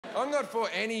I'm not for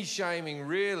any shaming,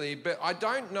 really, but I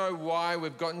don't know why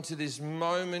we've gotten to this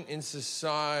moment in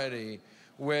society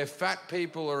where fat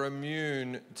people are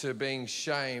immune to being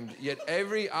shamed, yet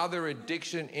every other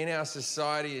addiction in our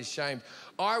society is shamed.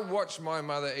 I watched my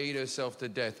mother eat herself to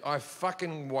death. I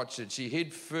fucking watched it. She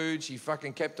hid food, she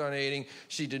fucking kept on eating,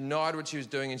 she denied what she was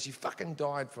doing, and she fucking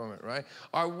died from it, right?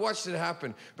 I watched it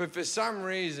happen. But for some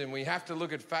reason, we have to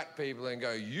look at fat people and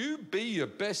go, you be your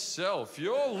best self,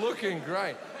 you're looking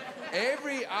great.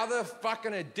 Every other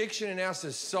fucking addiction in our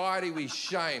society we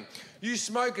shame. You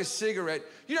smoke a cigarette,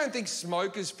 you don't think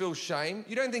smokers feel shame?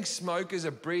 You don't think smokers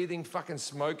are breathing fucking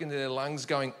smoke into their lungs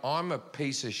going, I'm a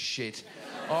piece of shit.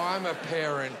 I'm a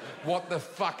parent. What the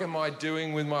fuck am I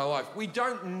doing with my life? We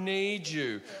don't need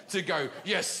you to go,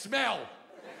 you smell.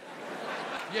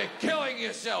 You're killing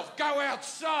yourself. Go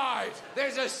outside.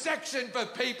 There's a section for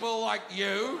people like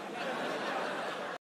you.